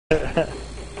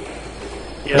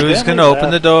Yeah, who's gonna open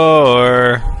the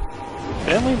door?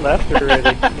 Bentley left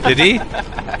already. Did he?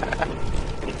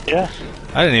 Yeah.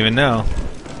 I didn't even know.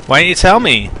 Why didn't you tell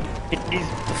me? He's...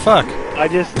 Fuck.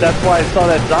 That's why I saw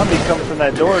that zombie come from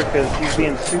that door, because he's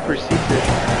being super secret.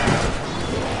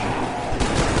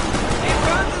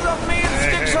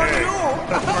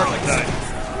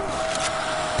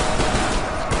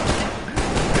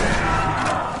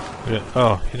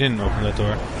 Oh, he didn't open that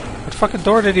door. What fucking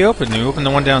door did he open? Did he open the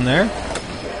one down there?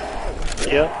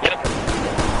 Yep.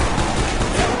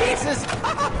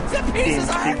 The pieces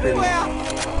are everywhere!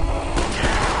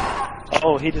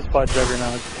 Oh, he just bought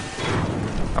Juggernaut.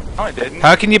 Oh, I didn't.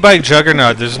 How can you buy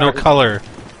Juggernaut? There's no color.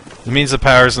 It means the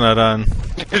power's not on.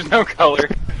 There's no color.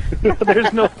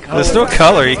 There's no color. There's no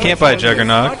color. You can't buy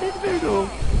Juggernaut. You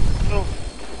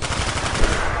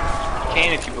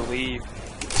can if you believe.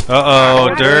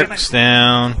 Uh-oh, Dirk's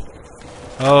down.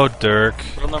 Oh, Dirk.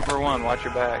 Rule number 1, watch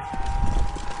your back.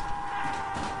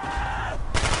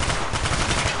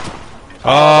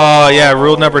 Oh, yeah,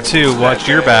 rule number 2, watch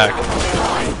your back.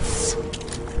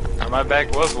 My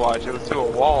back was watched. It was to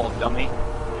a wall, dummy. I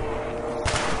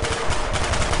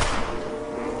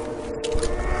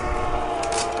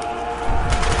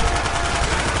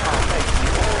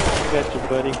got you,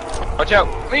 buddy. Watch out!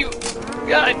 Me!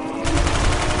 God!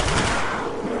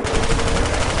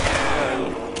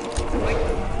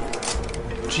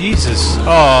 Jesus.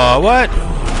 Oh, what?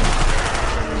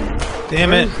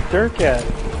 Damn it. Where's Dirk at?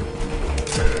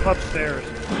 Upstairs.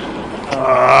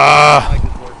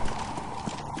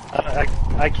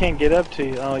 I can't get up to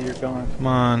you. Oh, you're gone. Come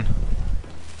on.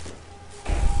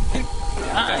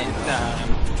 Time.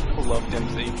 Pull up,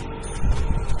 Dempsey.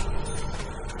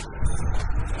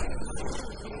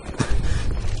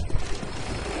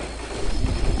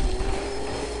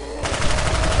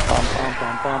 Bum, bum,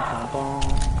 bum, bum, bum, bum.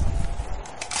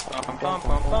 Bum, bum,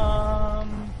 bum, bum.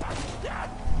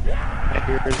 I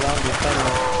hear a zombie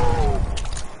somewhere.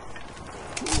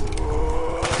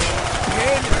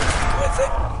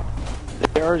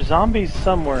 There are zombies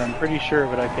somewhere, I'm pretty sure,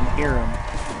 but I can hear them.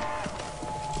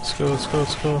 Let's go, let's go,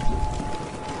 let's go.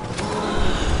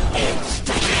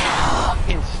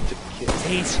 Insta-kill.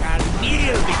 They shall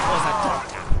kneel before the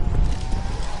doctor.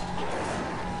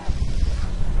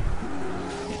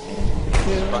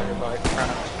 SpiderBite,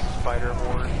 spider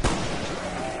horde.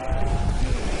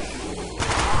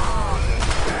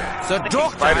 The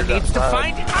doctor needs to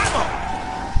find ammo.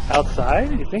 Outside?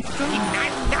 You think so?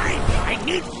 999! I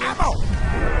need ammo!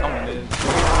 Someone is.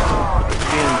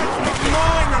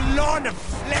 Mowing a lawn of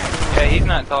flesh! Yeah, he's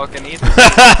not talking either.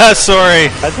 Sorry.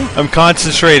 I think I'm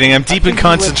concentrating. I'm deep in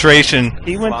concentration.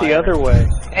 he went the other way.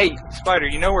 Hey, Spider,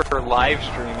 you know we're live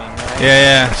streaming, right?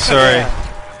 Yeah, sorry.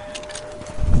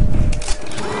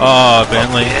 Oh,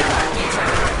 Bentley.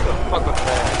 Fuck with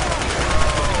that.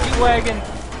 Meatwagon.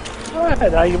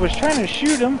 What? I was trying to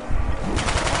shoot him.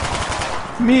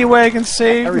 Meatwagon I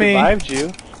saved me. revived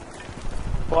you.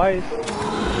 Twice.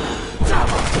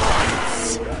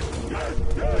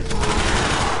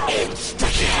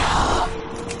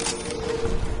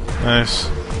 Nice.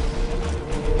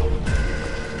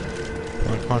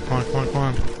 Come on, come on, come on, come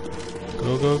on.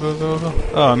 Go, go, go, go, go.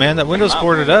 Oh man, that window's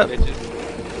boarded up.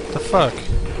 What the fuck?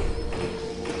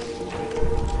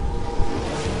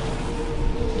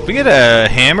 Did we get a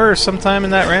hammer sometime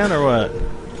in that round or what?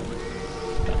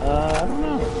 I don't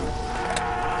know.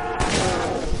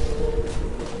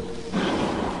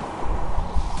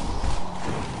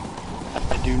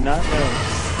 I do not know.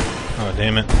 Oh,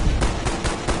 damn it.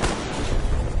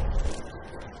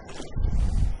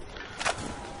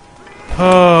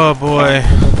 Oh, boy.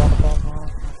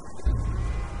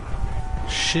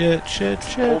 Shit, shit,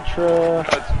 shit. Ultra.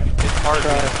 It's hard to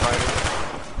fight.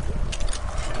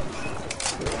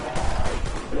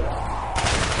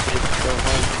 It's so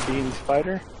hard being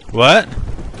Spider. What?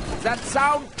 That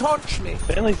sound touched me.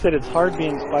 Bentley said it's hard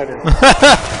being Spider.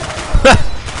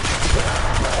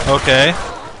 Okay.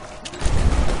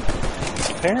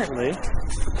 Apparently.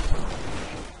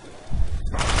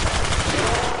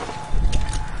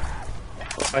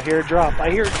 I hear a drop. I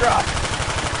hear a drop.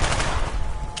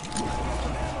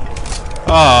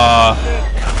 Aw.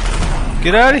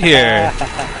 Get out of here.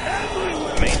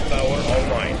 Main power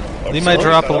online. Leave my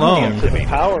drop alone. To the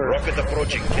power. Rocket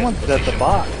approaching. Someone's at the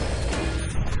box.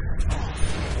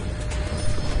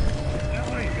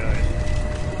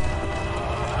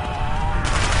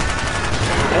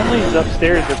 Bentley's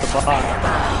upstairs at the box.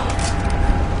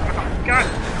 God,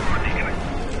 damn it.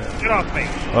 Get off me.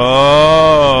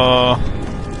 Oh.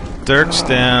 Dirk's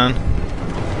down.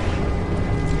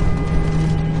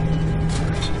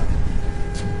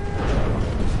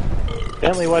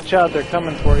 Bentley, watch out, they're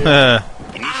coming for you.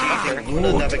 Initiating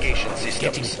Uno navigation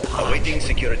systems. Awaiting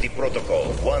security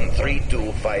protocol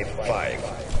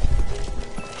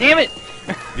 13255. Damn it!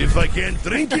 If I can't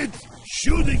drink it,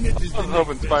 shooting it is I was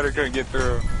hoping Spider couldn't get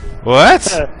through.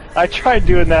 What? I tried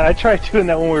doing that. I tried doing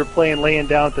that when we were playing laying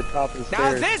down at the top of the Now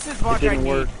stairs. this is what It didn't I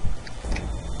work. need.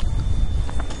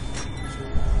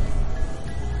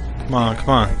 Come on, come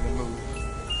on.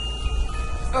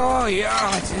 Oh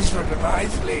yeah, it is from the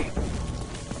wisely.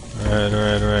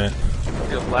 Right.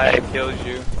 Your lag kills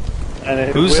you. And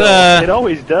it Who's, will. It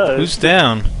always does. Who's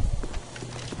down?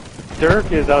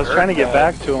 Dirk is. I was trying to get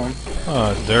back to him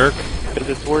Oh, Dirk. because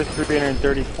it's worth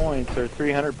 330 points or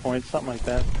 300 points, something like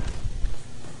that.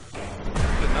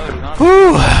 Another zombie.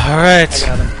 Whew, I alright.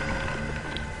 got him.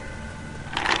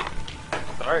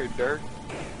 Sorry, Dirk.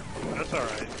 That's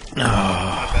alright. Oh,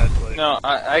 Not bad play. No,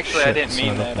 I Shit, didn't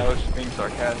mean son of that. I was just being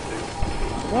sarcastic.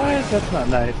 What? That's not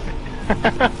nice. I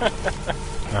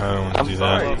don't want to I'm do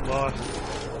sorry. that. Love lost.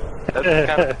 That's the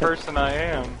kind of person I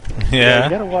am. You Yeah?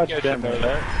 gotta watch You guys should them. know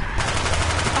that.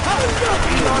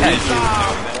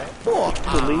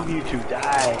 To leave you to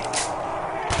die.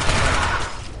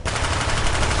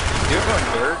 You're going,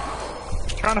 Dirk.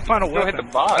 Trying to find a Go hit weapon.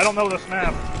 the box. I don't know this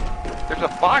map. There's a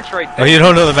box right Oh, there. you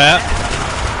don't know the map?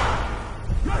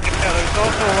 Yeah, there's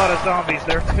also a lot of zombies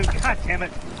there too. God damn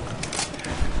it.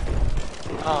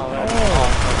 Oh, that's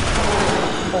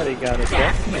Somebody got a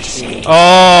death machine.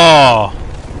 Oh!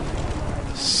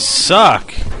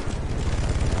 Suck!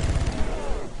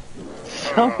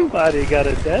 Somebody got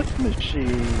a death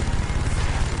machine.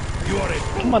 You are a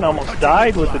Someone almost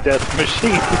died with the death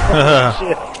machine. Oh,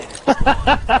 shit.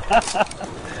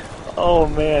 Oh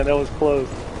man, that was close.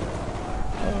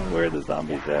 Oh, where are the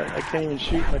zombies at? I can't even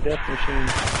shoot my death machine.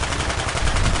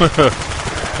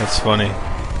 That's funny.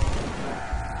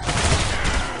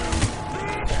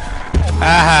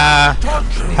 Aha!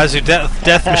 How's your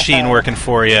death machine working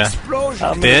for you? Explosion.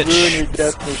 I'm gonna Bitch. ruin your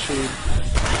death machine.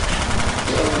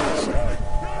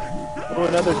 Oh,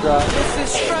 another drop.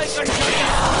 This is strike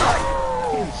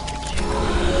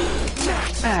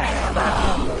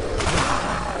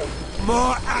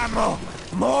More ammo.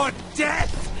 More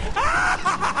death.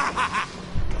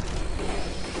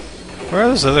 Where are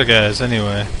those other guys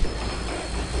anyway?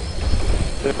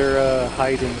 They're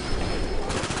hiding.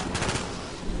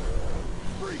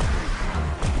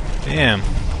 Damn.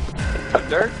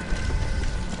 Dirk?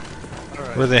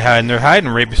 Where are they hiding? They're hiding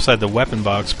right beside the weapon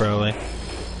box, probably.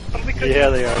 Yeah,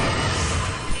 they are.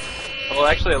 Well,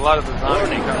 actually, a lot of the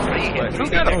zombies come this way. Who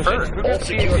got hurt? Who All got the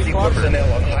security PhD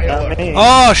personnel on high Not alert. me.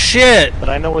 Oh shit! But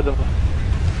I know where the.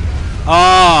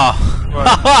 Oh!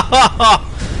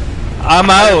 I'm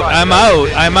out! I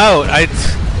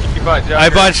You bought Jugger. I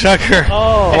bought Chucker.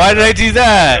 Oh. Why did I do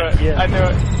that? Yeah. I knew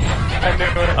it. I knew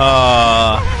it.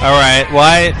 Alright.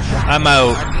 Why? I'm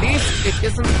out. At least it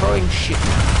isn't throwing shit.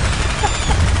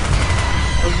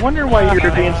 I was wondering why you were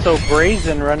being so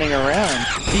brazen running around.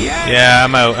 Yeah,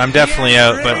 I'm out. I'm definitely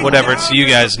out, but whatever, it's you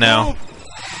guys now.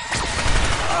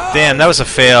 Damn, that was a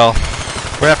fail.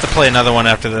 We're gonna have to play another one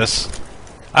after this.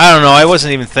 I don't know, I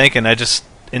wasn't even thinking, I just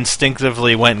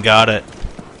instinctively went and got it.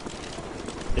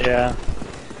 Yeah.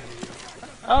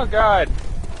 Oh god.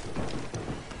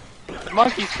 The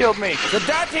monkeys killed me. The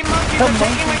dirty monkeys are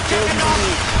taking my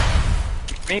juggernaut.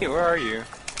 Me, where are you?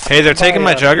 Hey, they're taking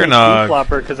my PhD Juggernaut.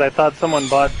 flopper because I thought someone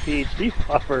bought PhD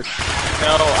flopper.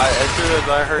 No, as soon as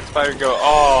I heard Spider go,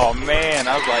 oh man,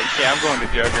 I was like, yeah, I'm going to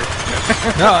Jugger.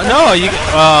 No, you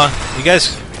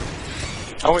guys...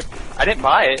 I didn't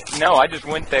buy it. No, I just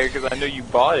went there because I knew you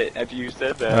bought it after you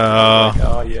said that. Oh. I was like,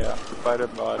 oh yeah, Spider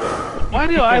bought it. Why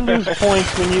do I lose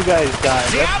points when you guys die?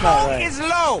 The That's not ammo right. is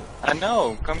low. I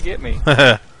know, come get me.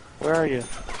 Where are you?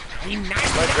 I need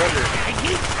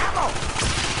ammo.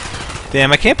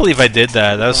 Damn, I can't believe I did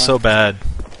that. That was so bad.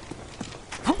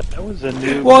 That was a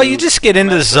new. Well, you just get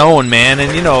into the zone, man,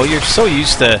 and you know, you're so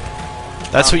used to...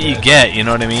 That's what you get, you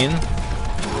know what I mean?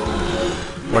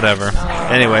 Whatever.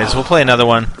 Anyways, we'll play another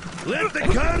one. Let the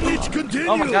carnage continue.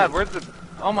 Oh my god, where's the...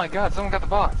 Oh my god, someone got the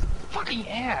box. Fucking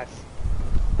ass.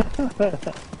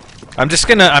 I'm just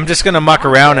gonna muck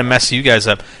around and mess you guys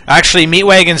up. Actually,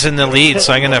 Meatwagon's in the lead,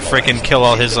 so I'm gonna frickin' kill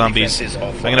all his zombies.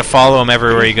 I'm gonna follow him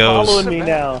everywhere he goes. Following me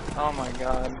now, Oh my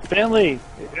god. Bentley.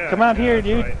 Yeah, Come out here, that's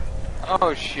dude. right.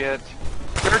 Oh shit.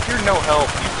 Dirk, you're no help.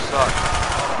 You suck.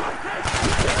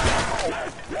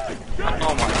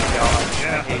 Oh my god.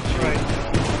 Yeah, I hate that's you. right.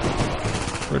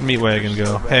 Where'd Meatwagon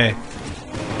go? Hey.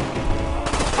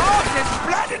 Oh, there's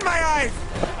blood in my eyes.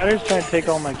 Spider's trying to take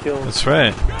all my kills. That's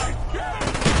right.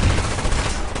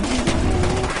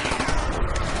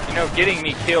 You know, getting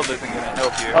me killed isn't gonna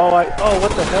help you. Oh,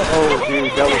 what the hell? Oh,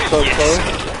 dude, that was so close.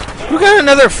 Who got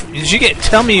another? Did you get?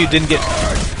 Tell me you didn't get.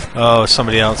 Oh,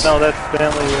 somebody else. No, that's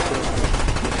Bentley with it.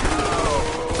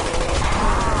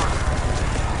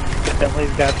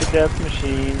 Bentley's got the death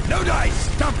machine. No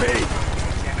dice! Stop it!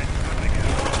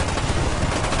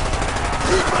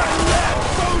 Keep my left,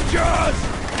 soldiers!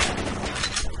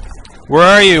 Where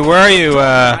are you? Where are you?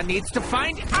 I needs to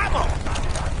find ammo.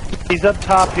 He's up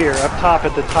top here, up top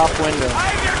at the top window.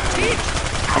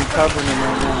 I'm covering him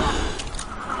right now.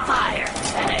 Fire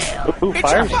sale. Ooh, It's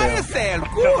fire a fire sale. sale.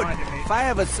 Good.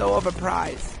 5 or so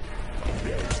overpriced.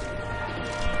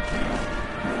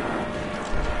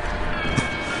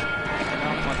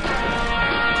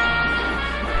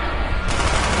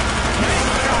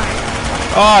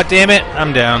 Oh, damn it!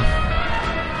 I'm down.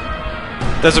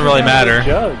 Doesn't really matter.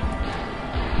 Jug.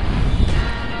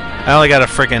 I only got a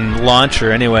freaking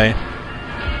launcher anyway.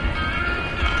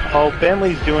 Oh,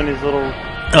 Bentley's doing his little.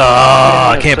 Oh,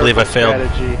 I can't believe I failed.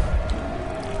 Strategy.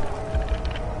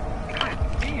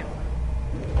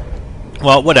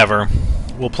 Well, whatever.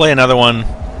 We'll play another one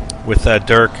with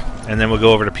Dirk, and then we'll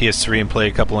go over to PS3 and play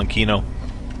a couple on Kino.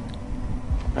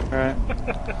 Alright.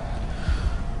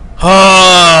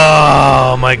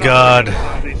 Oh my god.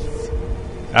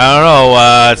 I don't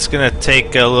know, it's gonna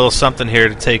take a little something here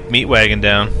to take Meatwagon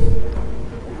down.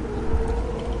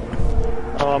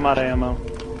 Oh, I'm out of ammo.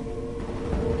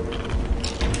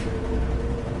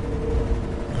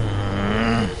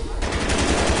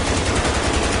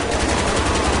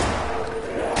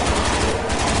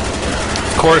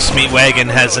 Of course Meatwagon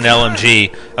has an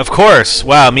LMG. Of course!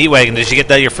 Wow, Meatwagon, did you get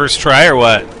that your first try or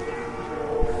what?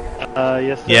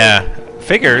 Yes, sir. Yeah.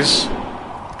 Figures.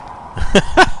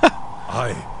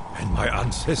 I and my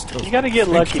ancestors. You gotta get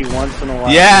lucky once in a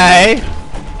while. Yeah, eh?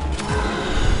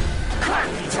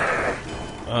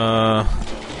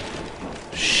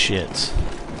 Shit.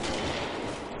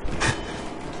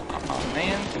 Oh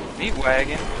man,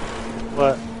 Meatwagon.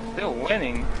 What? Still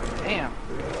winning. Damn.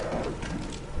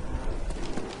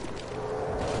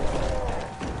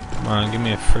 Come on, give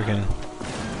me a friggin'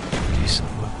 decent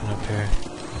weapon up here.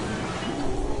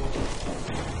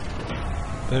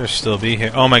 Better still be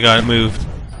here. Oh my god, it moved.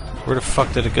 Where the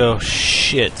fuck did it go?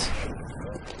 Shit.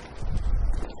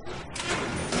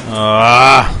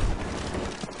 Ah!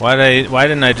 Why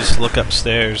didn't I just look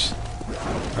upstairs?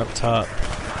 Or up top.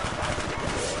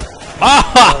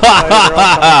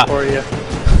 Ah! For you.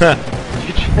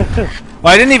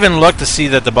 Well, I didn't even look to see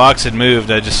that the box had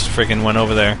moved. I just freaking went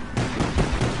over there.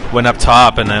 Went up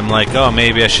top, and I'm like, oh,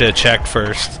 maybe I should have checked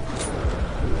first.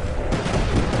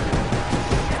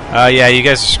 Yeah, you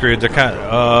guys are screwed. They're kind of...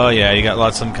 Oh, yeah, you got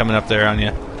lots of them coming up there on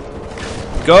you.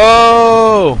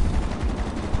 Go!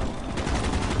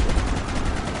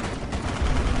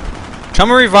 Come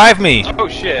and revive me! Oh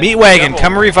shit. Meatwagon,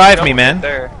 come and revive me, man.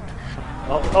 There.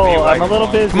 Oh, I'm a little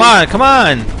busy. Come on, come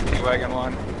on! Meatwagon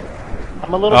one.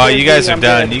 I'm a little Oh, busy. you guys are I'm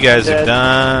done. dead. You guys are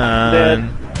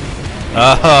done.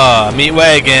 Oh,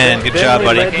 Meatwagon. Good job,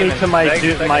 buddy. Led me to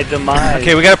my demise.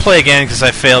 Okay, we gotta play again because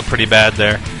I failed pretty bad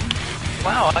there.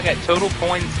 Wow, I got total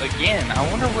points again. I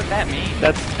wonder what that means.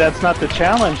 That's not the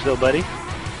challenge, though, buddy.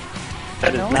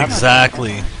 That is No, not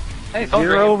Exactly. Hey, phone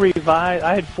 0 ringing. revive.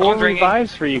 I had 4 Phone's ringing.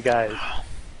 revives for you guys.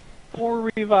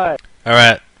 4 revives.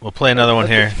 Alright, we'll play another one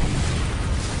here.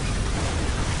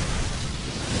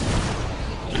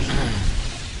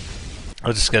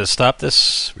 I just gotta stop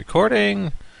this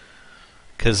recording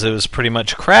because it was pretty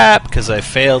much crap because I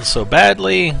failed so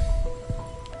badly.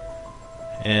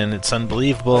 And it's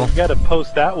unbelievable. You gotta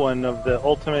post that one of the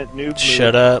ultimate noob.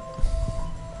 Shut up.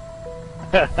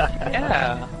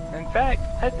 Yeah. In fact,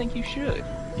 I think you should.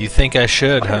 You think I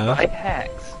should, huh? Like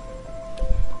hacks.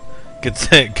 Good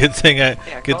thing I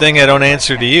call I don't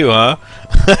answer to you, huh?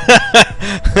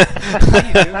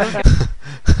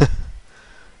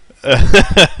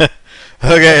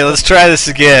 Okay, let's try this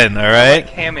again, alright? Like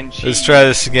ham and cheese. Let's try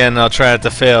this again, I'll try not to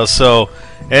fail. So,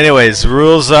 anyways,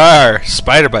 rules are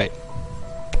SpiderBite.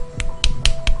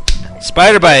 You're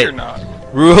SpiderBite. not.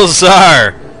 Rules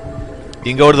are you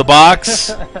can go to the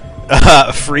box,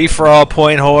 free for all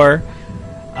point whore,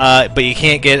 but you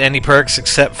can't get any perks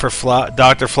except for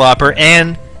Dr. Flopper.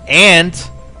 And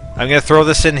I'm gonna throw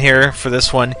this in here for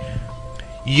this one.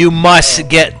 You must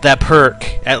get that perk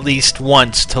at least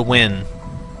once to win.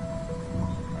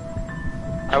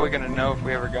 How are we gonna know if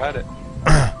we ever got it?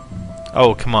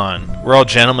 Oh, come on. We're all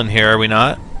gentlemen here, are we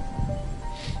not?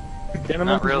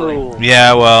 Gentlemen's Not really. rules.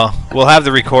 Yeah, well, we'll have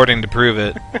the recording to prove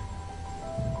it.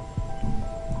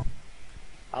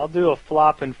 I'll do a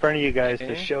flop in front of you guys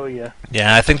to Okay. show you.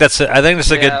 Yeah, I think that's a good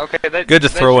Okay, good to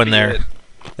that throw should in be there. it.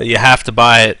 that you have to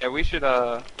buy it. Yeah, we should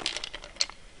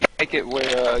make it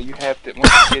where you have to,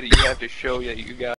 once you get it, you have to show that you got